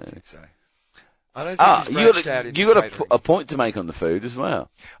 Don't think so. I don't think he's branched out into you got a point to make on the food as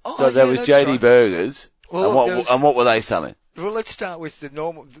well. Oh, so there was JD Burgers, and what were they selling? Well, let's start with the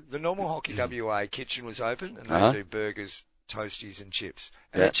normal Hockey WA kitchen was open, and they do burgers, toasties, and chips.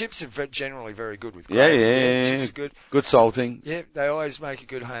 And the chips are generally very good with gravy. Yeah. Chips are good. Good salting. Yeah, they always make a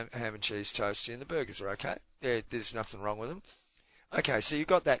good ham and cheese toastie, and the burgers are okay. There's nothing wrong with them. Okay, so you've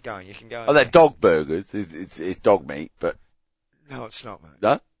got that going. You can go. Oh, they're dog burgers. It's dog meat, but no, it's not,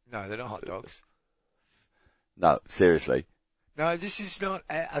 mate. No, they're not hot dogs. No, seriously. No, this is not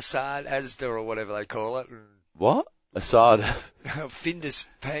Assad, Asda, or whatever they call it. What? asada. Findus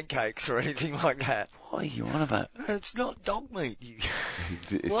pancakes or anything like that. What are you on about? No, it's not dog meat.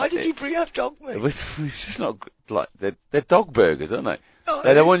 Why did you bring up dog meat? It's just not like they're dog burgers, aren't they? No.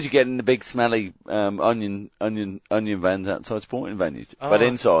 They're the ones you get in the big smelly onion vans outside sporting venues, but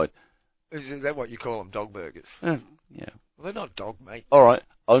inside. Is that what you call them? Dog burgers? Yeah. Well, they're not dog meat. All right,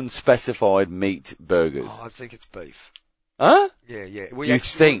 unspecified meat burgers. Oh, I think it's beef. Huh? Yeah. You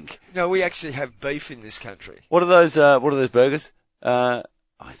think? No, we actually have beef in this country. What are those? What are those burgers? I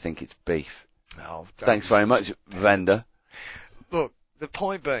think it's beef. Oh, thanks very much, vendor. Look, the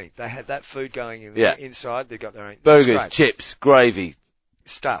point being, they had that food going in inside. They got their own burgers, chips, gravy,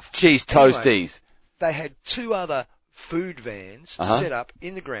 stuff, cheese toasties. Anyway, they had two other food vans set up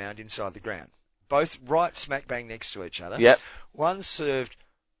in the ground, inside the ground, both right smack bang next to each other. Yep. One served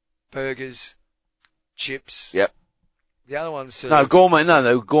burgers, chips. Yep. The other one served... No, gourmet, no,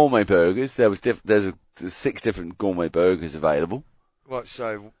 they were gourmet burgers. There's 6 different gourmet burgers available. What,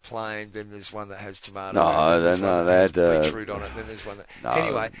 so plain, then there's one that has tomato. No, they had beetroot on it, then there's one that... No.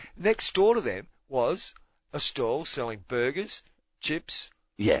 Anyway, next door to them was a stall selling burgers, chips...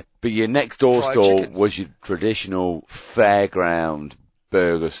 Yeah, but your next door stall chicken. Was your traditional fairground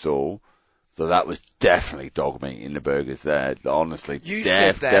burger stall. So that was definitely dog meat in the burgers there. Honestly, you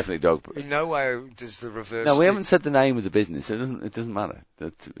said that. Definitely dog. In no way does the reverse. No, we haven't said the name of the business. It doesn't matter.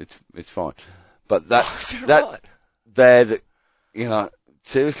 It's fine. But that right? There, that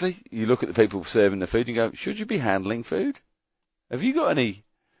seriously, you look at the people serving the food and you go, should you be handling food? Have you got any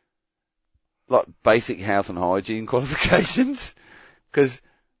like basic health and hygiene qualifications? Because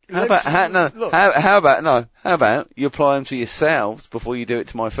how about you apply them to yourselves before you do it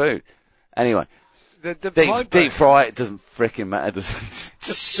to my food? Anyway, deep fry it doesn't frickin' matter.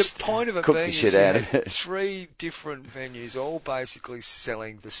 The point of it cook being the shit is out of it. 3 different venues, all basically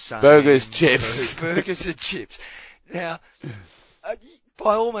selling the same burgers, chips, burgers and chips. Now,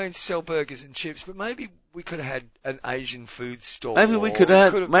 by all means, sell burgers and chips, but maybe we could have had an Asian food store. Maybe we could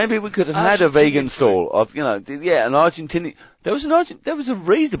have had a vegan stall of an Argentinian. There was a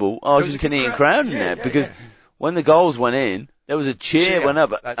reasonable Argentinian crowd in there because when the goals went in, there was a cheer went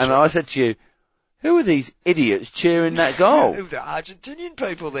up, and right. I said to you, who are these idiots cheering that goal? The Argentinian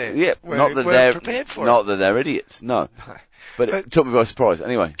people there. Yeah, not that they're prepared for not that they're idiots. No. But it took me by surprise.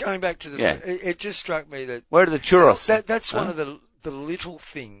 Anyway, going back to it just struck me that where are the churros? That's one of the little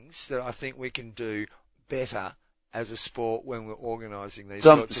things that I think we can do better as a sport when we're organising these.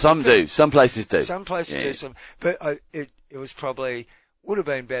 Some do. Some places do. Some places do. But it was probably would have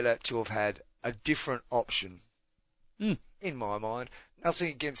been better to have had a different option. In my mind, nothing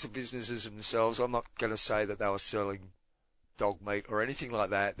against the businesses themselves. I'm not going to say that they were selling dog meat or anything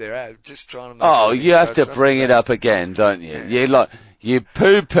like that. They're just trying to make. Oh, you have to bring it up again, don't you? Yeah. You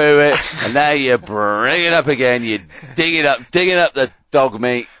poo-poo it, and now you bring it up again. You digging up the dog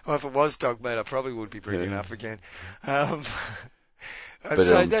meat. Well, if it was dog meat, I probably would be bringing it up again. But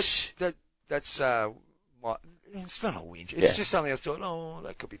so that's it's not a whinge. It's just something I thought,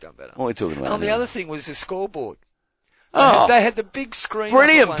 that could be done better. What are we talking about? And the other thing was the scoreboard. Oh, they had the big screen.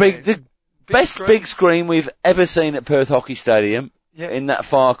 Brilliant, big screen we've ever seen at Perth Hockey Stadium. Yeah. In that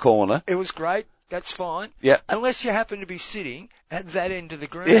far corner. It was great. That's fine. Yeah. Unless you happen to be sitting at that end of the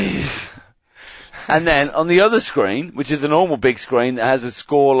ground. Yeah. And then on the other screen, which is the normal big screen that has a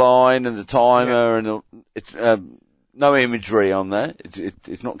score line and the timer and it's no imagery on there.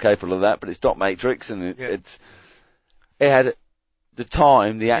 It's not capable of that, but it's dot matrix and it had the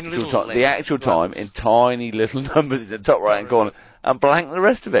time, the actual time in tiny little numbers in the top right hand corner and blank the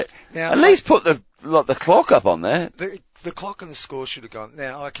rest of it. Now, at least put the clock up on there. The clock and the score should have gone.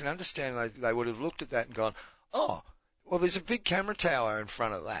 Now I can understand they would have looked at that and gone, oh, well, there's a big camera tower in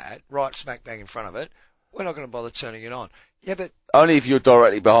front of that, right smack bang in front of it. We're not going to bother turning it on. Yeah, but only if you're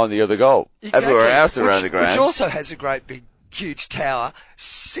directly behind the other goal. Exactly. Everywhere else around the ground, which also has a great big huge tower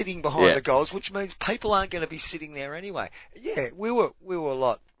sitting behind the goals, which means people aren't going to be sitting there anyway. Yeah, we were a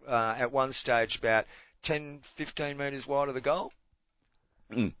lot at one stage about 10, 15 metres wide of the goal.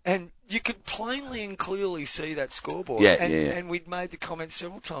 And you could plainly and clearly see that scoreboard. And we'd made the comment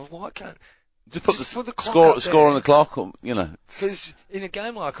several times, why can't just put the score on the clock, because in a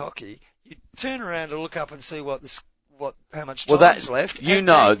game like hockey, you turn around and look up and see how much time is left.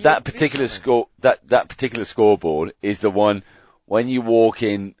 That particular scoreboard is the one when you walk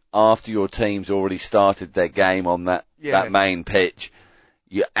in after your team's already started their game on that main pitch.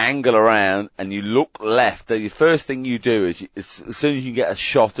 You angle around and you look left. The first thing you do is as soon as you get a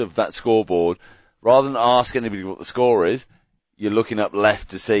shot of that scoreboard, rather than ask anybody what the score is, you're looking up left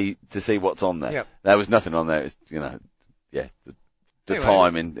to see what's on there. Yep. There was nothing on there. It's, Anyway,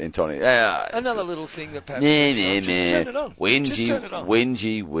 time in Tony. Another little thing that perhaps just turn it on. Just turn it on.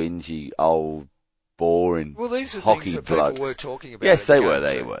 Whingy, old, boring. Well, these were hockey things that blokes. people were talking about. Yes, at the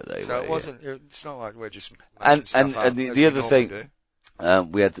they game were. too. So it wasn't. It's not like we're just And making stuff up, and as the we other normally thing, do.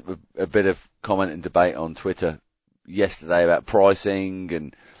 we had a bit of comment and debate on Twitter yesterday about pricing,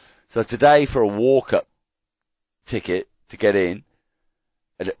 and so today for a walk-up ticket to get in,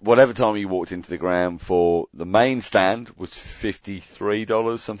 at whatever time you walked into the ground for the main stand was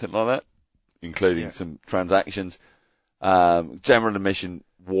 $53, something like that, including some transactions. General admission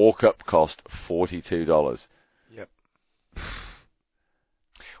walk-up cost $42. Yep.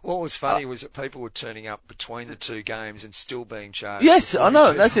 What was funny was that people were turning up between the two games and still being charged. Yes, I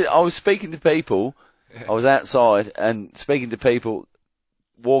know. That's it. I was speaking to people. Yeah. I was outside and speaking to people,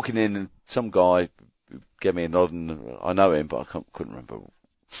 walking in, and some guy gave me a nod, and I know him, but I couldn't remember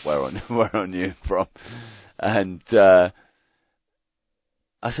where I knew him from. And I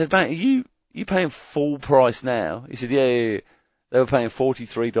said, "Mate, are you paying full price now?" He said, "Yeah. They were paying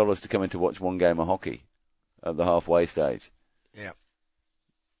 $43 to come in to watch one game of hockey at the halfway stage." Yeah.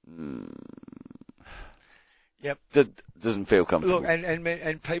 Yep. That doesn't feel comfortable. Look,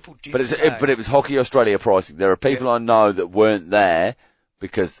 and people did but it was Hockey Australia pricing. There are people I know that weren't there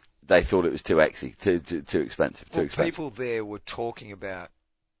because they thought it was too expensive. People there were talking about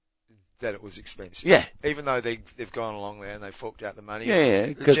that it was expensive. Yeah. Even though they've gone along there and they forked out the money. Yeah,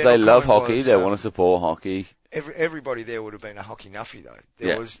 because they love hockey, they want to support hockey. Everybody there would have been a hockey nuffy though.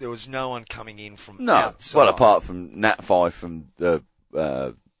 There was no one coming in from outside. Well, apart from Nat Five from the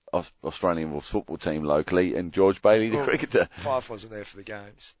Australian Wolves football team locally, and George Bailey, the cricketer. Fife wasn't there for the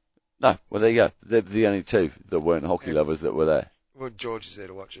games. No, well there you go. They're the only two that weren't hockey lovers that were there. Well, George is there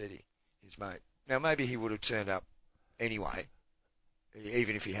to watch Eddie, his mate. Now maybe he would have turned up anyway,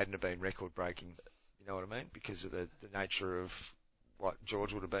 even if he hadn't have been record breaking. You know what I mean? Because of the nature of what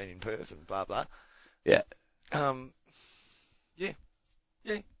George would have been in Perth and blah blah. Yeah. Yeah.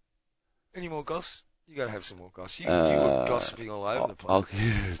 Any more goss? You got to have some more goss. You were gossiping all over the place.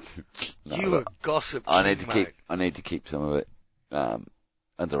 You were gossiping. I need to keep some of it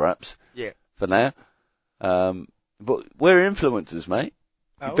under wraps. Yeah. For now. But we're influencers, mate.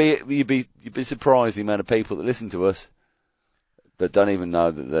 Oh. You'd be surprised the amount of people that listen to us that don't even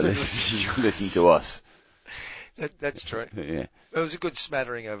know that they're listening to us. That's true. Yeah. There was a good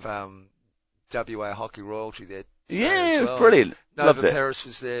smattering of WA hockey royalty there. Yeah, it was brilliant. Nova Paris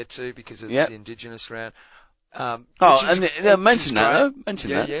was there too because it's the Indigenous round. Mention that.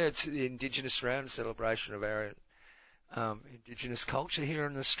 Yeah, it's the Indigenous round, celebration of our Indigenous culture here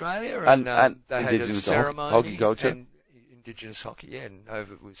in Australia, and they had a ceremony hockey culture. And Indigenous hockey. Yeah, and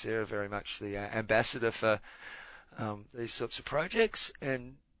Nova was there, very much the ambassador for these sorts of projects,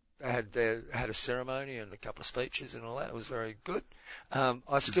 and they had a ceremony and a couple of speeches and all that. It was very good.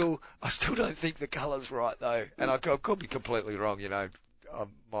 I still don't think the colour's right though, and I could be completely wrong. You know, I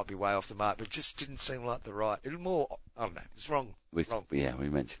might be way off the mark, but it just didn't seem like the right. It was more, I don't know, it's wrong. Yeah, we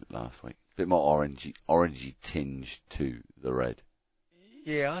mentioned it last week. A bit more orangey tinge to the red.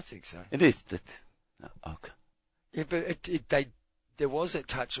 Yeah, I think so. It is. Okay. Yeah, but there was a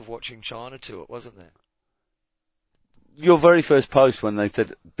touch of watching China to it, wasn't there? Your very first post when they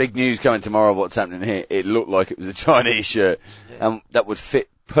said, big news coming tomorrow, what's happening here, it looked like it was a Chinese shirt. Yeah. And that would fit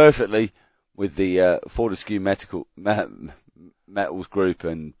perfectly with the Fortescue Metals Group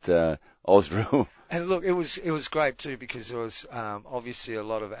and Osrill. And look, it was great too because there was obviously a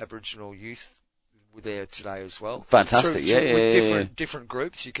lot of Aboriginal youth were there today as well. Fantastic, with different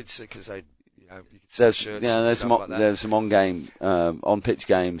groups you could see because they, you could see shirts and stuff like that. There's some on pitch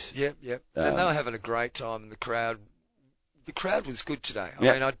games. Yep. And they were having a great time, and the crowd was good today. I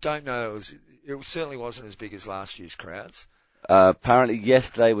mean, I don't know, it certainly wasn't as big as last year's crowds. Apparently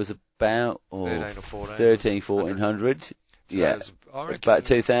yesterday was about 1,400. Yeah. About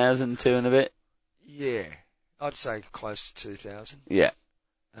 2,000, two and a bit. Yeah. I'd say close to 2,000. Yeah.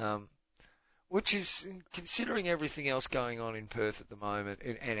 Which is, considering everything else going on in Perth at the moment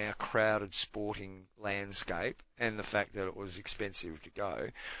and our crowded sporting landscape and the fact that it was expensive to go.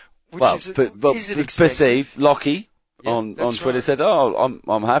 Perceived, Lockie on Twitter said,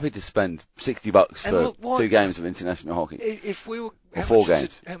 I'm happy to spend $60 for 2 games of international hockey. If we were,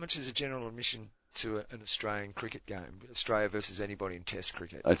 how much is a general admission to an Australian cricket game? Australia versus anybody in Test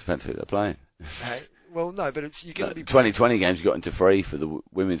cricket? It depends who they're playing. Well, no, but you're going to be 2020 games you got into free for the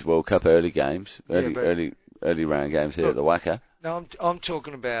Women's World Cup early games, early round games here at the Wacker. No, I'm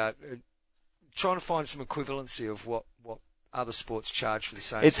talking about trying to find some equivalency of what other sports charge for the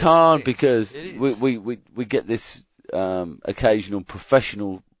same. It's hard because we get this occasional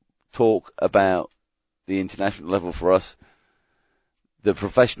professional talk about the international level for us. the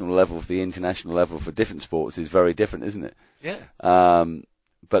professional level, the international level for different sports is very different, isn't it? Yeah.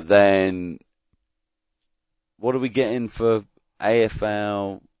 But then, what are we getting for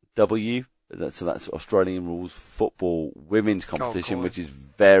AFLW? So that's Australian rules football women's competition, which is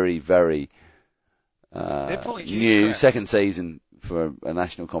very, very new. Crowds. Second season for a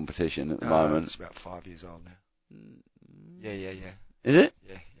national competition at the moment. It's about 5 years old now. Yeah. Is it?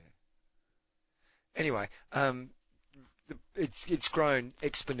 Yeah. Anyway, it's grown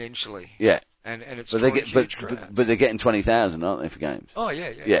exponentially. Yeah. And it's but huge crowds. But they're getting 20,000, aren't they, for games? Oh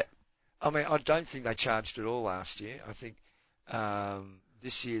yeah. I mean, I don't think they charged at all last year. I think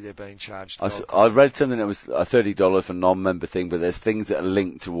this year they're being charged. I read something that was a $30 for non-member thing, but there's things that are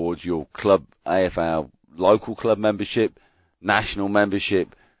linked towards your club, AFL, local club membership, national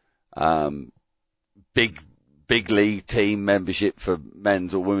membership, big league team membership for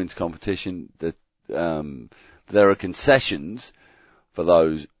men's or women's competition. That there are concessions for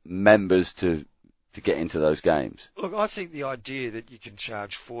those members to get into those games. Look, I think the idea that you can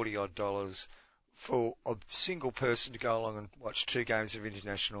charge $40 for a single person to go along and watch 2 games of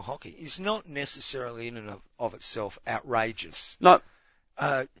international hockey is not necessarily in and of itself outrageous. No.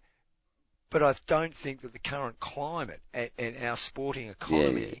 But I don't think that the current climate and our sporting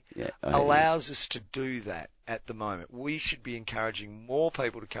economy allows us to do that at the moment. We should be encouraging more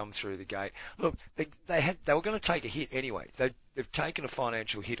people to come through the gate. Look, they were going to take a hit anyway. They've taken a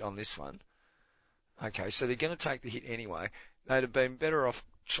financial hit on this one. Okay, so they're going to take the hit anyway. They'd have been better off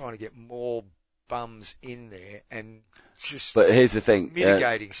trying to get more bums in there and just. But here's the thing: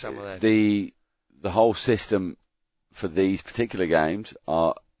 mitigating some of that. The whole system for these particular games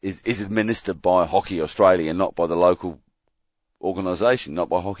is administered by Hockey Australia, not by the local organisation, not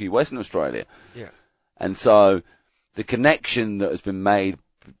by Hockey Western Australia. Yeah. And so the connection that has been made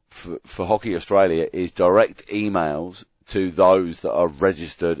for Hockey Australia is direct emails to those that are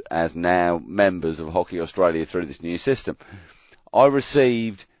registered as now members of Hockey Australia through this new system. I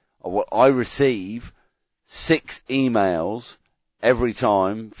receive 6 emails every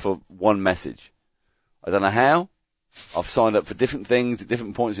time for one message. I don't know how. I've signed up for different things at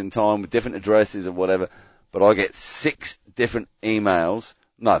different points in time with different addresses or whatever, but I get 6 different emails.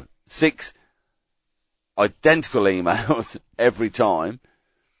 No, 6 identical emails every time,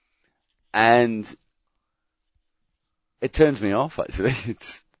 and it turns me off, actually.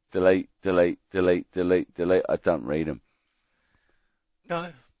 It's delete. I don't read them. No.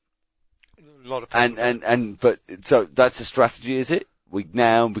 A lot of people. But so that's a strategy, is it? We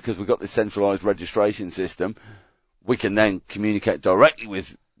now, because we've got this centralised registration system, we can then communicate directly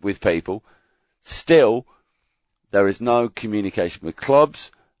with people. Still, there is no communication with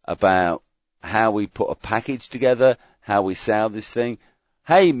clubs about how we put a package together, how we sell this thing.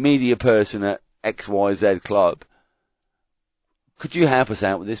 Hey, media person at XYZ club, could you help us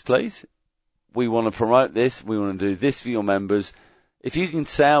out with this, please? We want to promote this. We want to do this for your members. If you can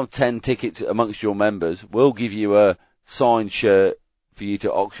sell 10 tickets amongst your members, we'll give you a signed shirt for you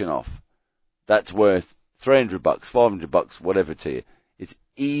to auction off. That's worth $300, $500, whatever to you. It's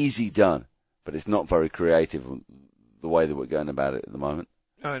easy done, but it's not very creative the way that we're going about it at the moment.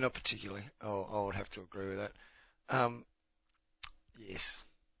 No, not particularly. I would have to agree with that. Yes.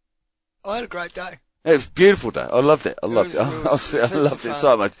 I had a great day. It was a beautiful day. I loved it. I loved it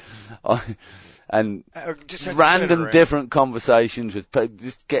so much. And random different conversations with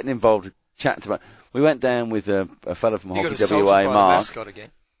just getting involved, chatting about. We went down with a fellow from Hockey WA, Mark. Mascot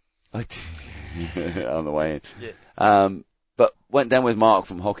again. On the way in. Yeah. But went down with Mark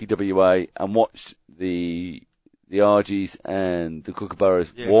from Hockey WA and watched the Argies and the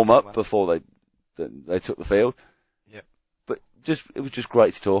Kookaburras warm up before they took the field. Yeah. But it was just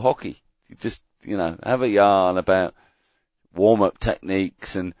great to talk hockey. Just, have a yarn about warm up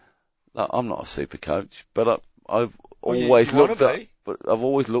techniques, and I'm not a super coach, but I've always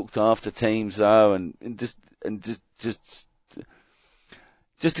looked after teams though, and just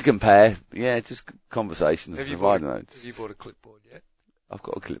to compare, just conversations. Have you bought a clipboard yet? I've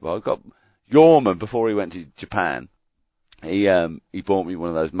got a clipboard. I've got Yorman before he went to Japan. He bought me one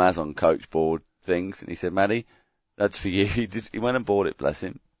of those Mazon coach board things, and he said, "Matty, that's for you." He went and bought it, bless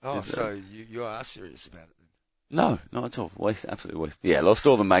him. Oh, so you are serious about it then? No, not at all. Absolutely waste. Yeah, lost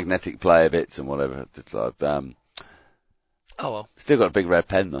all the magnetic player bits and whatever. Oh well. Still got a big red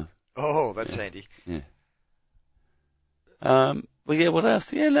pen though. Oh, that's handy. Yeah. Well, yeah, what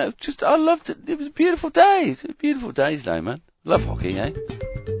else? Yeah, no, I loved it. It was a beautiful day. It's a beautiful day today, man. Love hockey, eh?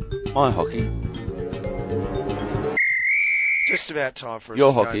 My hockey. Just about time for us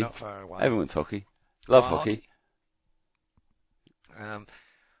Your to hockey. go not far away. Everyone's hockey. Love hockey.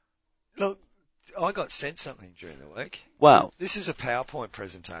 Look, I got sent something during the week. Wow. This is a PowerPoint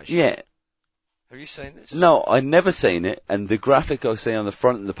presentation. Yeah. Have you seen this? No, I'd never seen it, and the graphic I see on the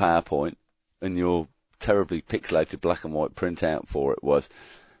front of the PowerPoint, and your terribly pixelated black and white printout for it, was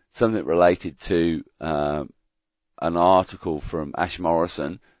something related to an article from Ash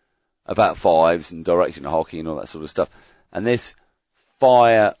Morrison about fives and direction of hockey and all that sort of stuff. And this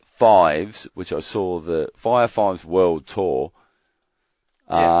Fire Fives, which I saw the Fire Fives World Tour.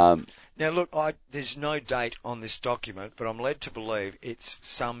 Yeah. Now look, there's no date on this document, but I'm led to believe it's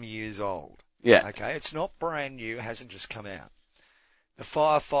some years old. Yeah. Okay, it's not brand new, it hasn't just come out. The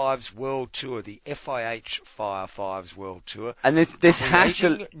Fire Fives World Tour, the FIH Fire Fives World Tour. And this has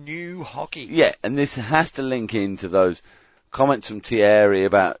to new hockey. Yeah, and this has to link into those comments from Thierry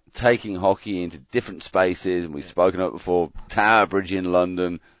about taking hockey into different spaces, and we've spoken about before, Tower Bridge in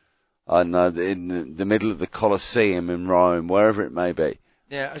London, I don't know, in the middle of the Colosseum in Rome, wherever it may be.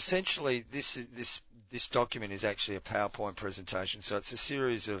 Now, essentially, this document is actually a PowerPoint presentation, so it's a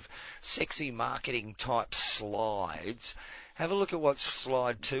series of sexy marketing type slides. Have a look at what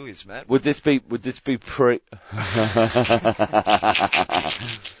slide 2 is, Matt. Would this be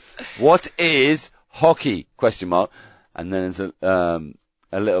What is hockey? ? And then there's a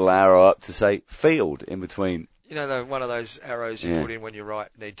little arrow up to say field in between. You know, one of those arrows you put in when you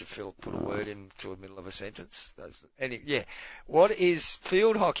need to put a word into the middle of a sentence. What is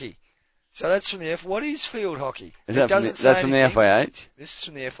field hockey? So that's from the What is field hocky? That's from the FIH? This is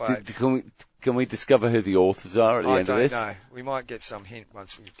from the FIH. Can we discover who the authors are at the end of this? I don't know. We might get some hint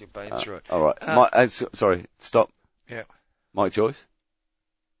once we've been through it. All right. Sorry, stop. Yeah. Mike Joyce?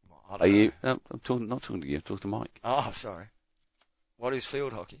 Are you? No, I'm not talking to you. I'm talking to Mike. Oh, sorry. What is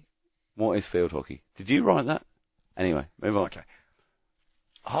field hockey? What is field hockey? Did you write that? Anyway, move on. Okay.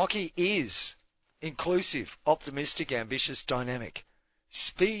 Hockey is inclusive, optimistic, ambitious, dynamic.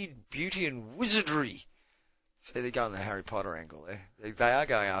 Speed, beauty, and wizardry. See, they're going the Harry Potter angle there. They are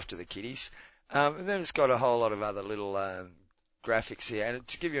going after the kiddies. And then it's got a whole lot of other little graphics here. And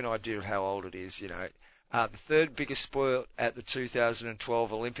to give you an idea of how old it is, the third biggest sport at the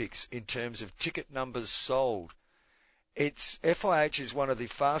 2012 Olympics in terms of ticket numbers sold. FIH is one of the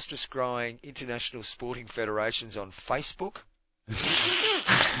fastest growing international sporting federations on Facebook.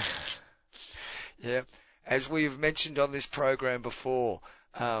 Yeah. As we've mentioned on this program before,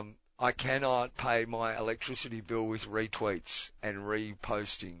 I cannot pay my electricity bill with retweets and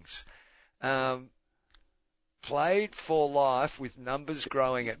repostings. Played for life with numbers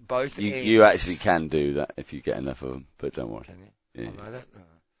growing at both ends. You actually can do that if you get enough of them, but don't worry. Can you? Yeah. I know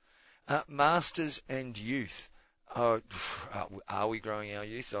that. Masters and youth. Are we growing our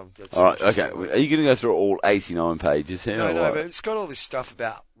youth? All right, okay. Are you going to go through all 89 pages here? No, but it's got all this stuff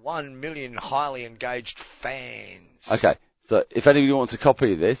about 1 million highly engaged fans. Okay, so if anybody wants a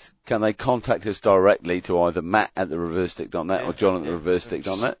copy of this, can they contact us directly to either matt@thereversestick.net or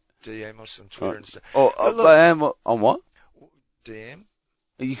john@thereversestick.net? DM us on Twitter and stuff. On what? DM?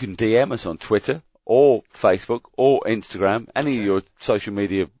 You can DM us on Twitter or Facebook or Instagram, any of your social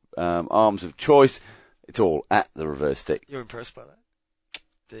media arms of choice. It's all at the Reverse Stick. You're impressed by that?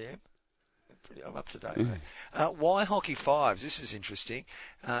 DM? I'm up to date. Why Hockey Fives? This is interesting.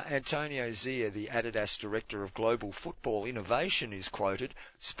 Antonio Zia, the Adidas Director of Global Football Innovation, is quoted,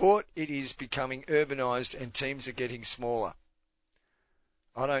 "Sport, it is becoming urbanised and teams are getting smaller."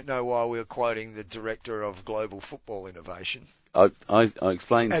 I don't know why we're quoting the Director of Global Football Innovation. I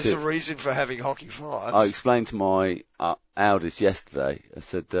explained as a reason for having Hockey Fives. I explained to my eldest yesterday, I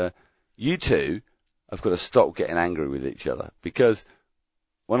said, you two have got to stop getting angry with each other, because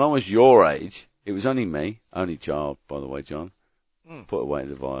when I was your age, it was only me, only child, by the way, John, put away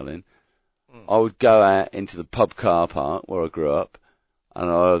the violin. I would go out into the pub car park where I grew up, and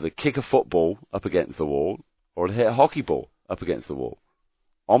I'd either kick a football up against the wall, or I'd hit a hockey ball up against the wall,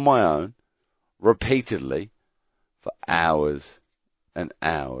 on my own, repeatedly, for hours and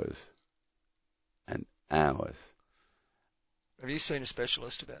hours and hours. Have you seen a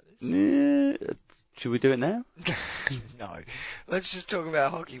specialist about this? Yeah. Should we do it now? No. Let's just talk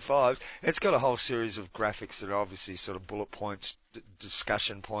about Hockey Fives. It's got a whole series of graphics that are obviously sort of bullet points,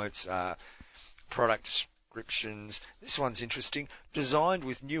 discussion points, product descriptions. This one's interesting. Designed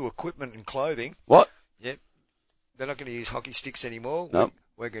with new equipment and clothing. What? Yep. They're not going to use hockey sticks anymore. Nope.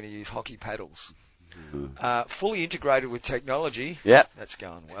 We're going to use hockey paddles. Fully integrated with technology. Yep. That's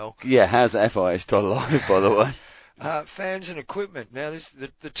going well. Yeah, how's FIH Live, by the way? Fans and equipment. Now,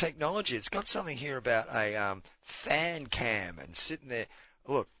 the technology, it's got something here about a fan cam and sitting there.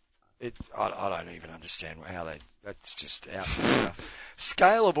 Look, I don't even understand how that's just out there stuff.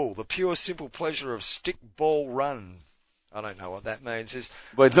 Scalable, the pure simple pleasure of stick ball run. I don't know what that means. There's,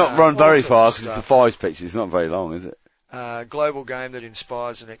 Well, it's not run very all sorts far of because it's a stuff. fives pitch. It's not very long, is it? Global game that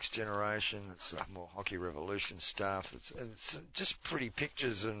inspires the next generation. It's more Hockey Revolution stuff. It's just pretty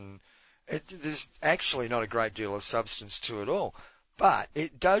pictures, and there's actually not a great deal of substance to it all. But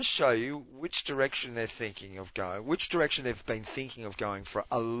it does show you which direction they're thinking of going, which direction they've been thinking of going for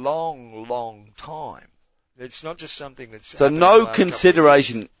a long, long time. It's not just something that's So happened in the no last couple of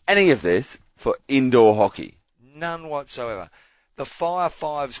consideration, years. any of this, for indoor hockey. None whatsoever. The Fire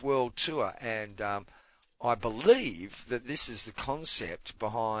Fives World Tour, and I believe that this is the concept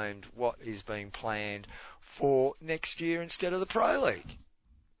behind what is being planned for next year instead of the Pro League.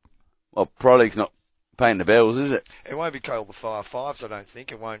 Well, Pro League's not paying the bills, is it? It won't be called the Fire Fives, I don't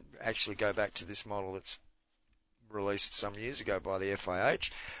think. It won't actually go back to this model that's released some years ago by the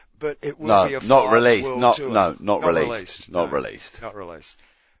FIH. But it will be a not Fives released. World Tour. Not released. Not released. Not released.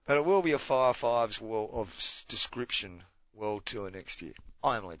 But it will be a Fire Fives world of description World Tour next year.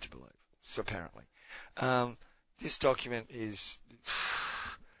 I am led to believe. So apparently. This document is,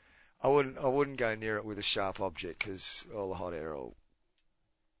 I wouldn't go near it with a sharp object because all the hot air will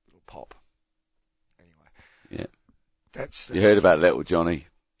pop. Anyway. Yeah. That's You heard about little Johnny?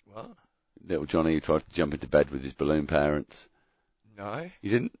 What? Little Johnny who tried to jump into bed with his balloon parents. No. You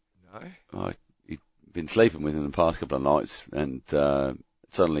didn't? No. Oh, he'd been sleeping with him the past couple of nights, and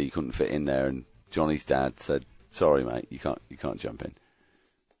suddenly he couldn't fit in there, and Johnny's dad said, "Sorry, mate, you can't jump in."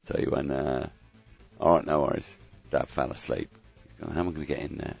 So he went, "All right, no worries." Dad fell asleep. He's going, "How am I going to get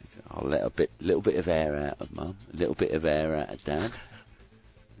in there?" He said, "I'll let a little bit of air out of Mum, a little bit of air out of Dad."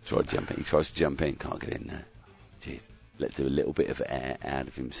 He tries to jump in, can't get in there. Jeez, lets a little bit of air out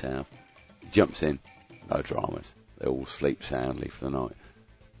of himself. He jumps in, no dramas. They all sleep soundly for the night.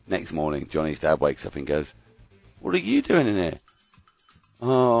 Next morning, Johnny's dad wakes up and goes, "What are you doing in here?"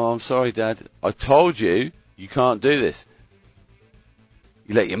 "Oh, I'm sorry, Dad. I told you can't do this.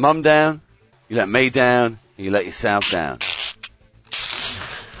 You let your mum down, you let me down, and you let yourself down."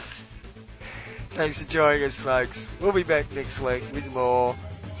 Thanks for joining us, folks. We'll be back next week with more.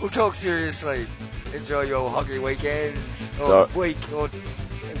 We'll talk seriously. Enjoy your hockey weekend, or week, or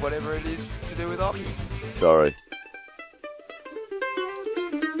whatever it is to do with hockey. Sorry.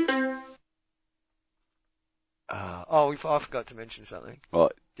 I forgot to mention something.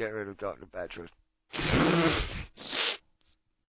 What? Get rid of Dr. Badger.